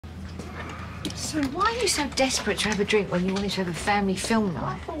So why are you so desperate to have a drink when you wanted to have a family film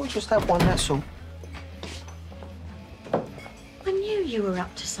night? I thought we'd just have one, that's all. I knew you were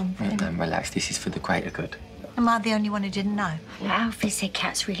up to something. No, relax. This is for the greater good. Am I the only one who didn't know? Well, Alfie said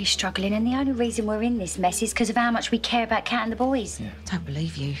Kat's really struggling, and the only reason we're in this mess is because of how much we care about Kat and the boys. Yeah. I don't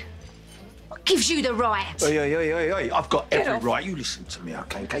believe you. What gives you the right? Hey, I've got every right. You listen to me,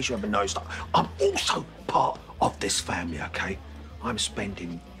 OK? In case you haven't noticed, I'm also part of this family, OK? I'm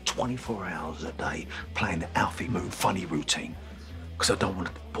spending 24 hours a day playing the Alfie Moon funny routine because I don't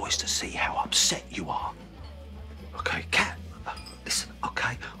want the boys to see how upset you are. OK, Kat, listen,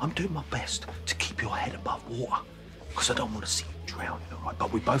 OK? I'm doing my best to keep your head above water because I don't want to see you drowning, all right?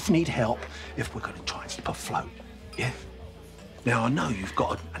 But we both need help if we're going to try and keep afloat, yeah? Now, I know you've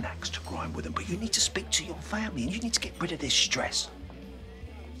got an axe to grind with them, but you need to speak to your family and you need to get rid of this stress.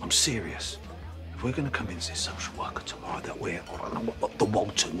 I'm serious. If we're going to convince this social worker tomorrow that we're the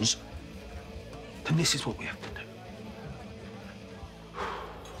Waltons, then this is what we have to do.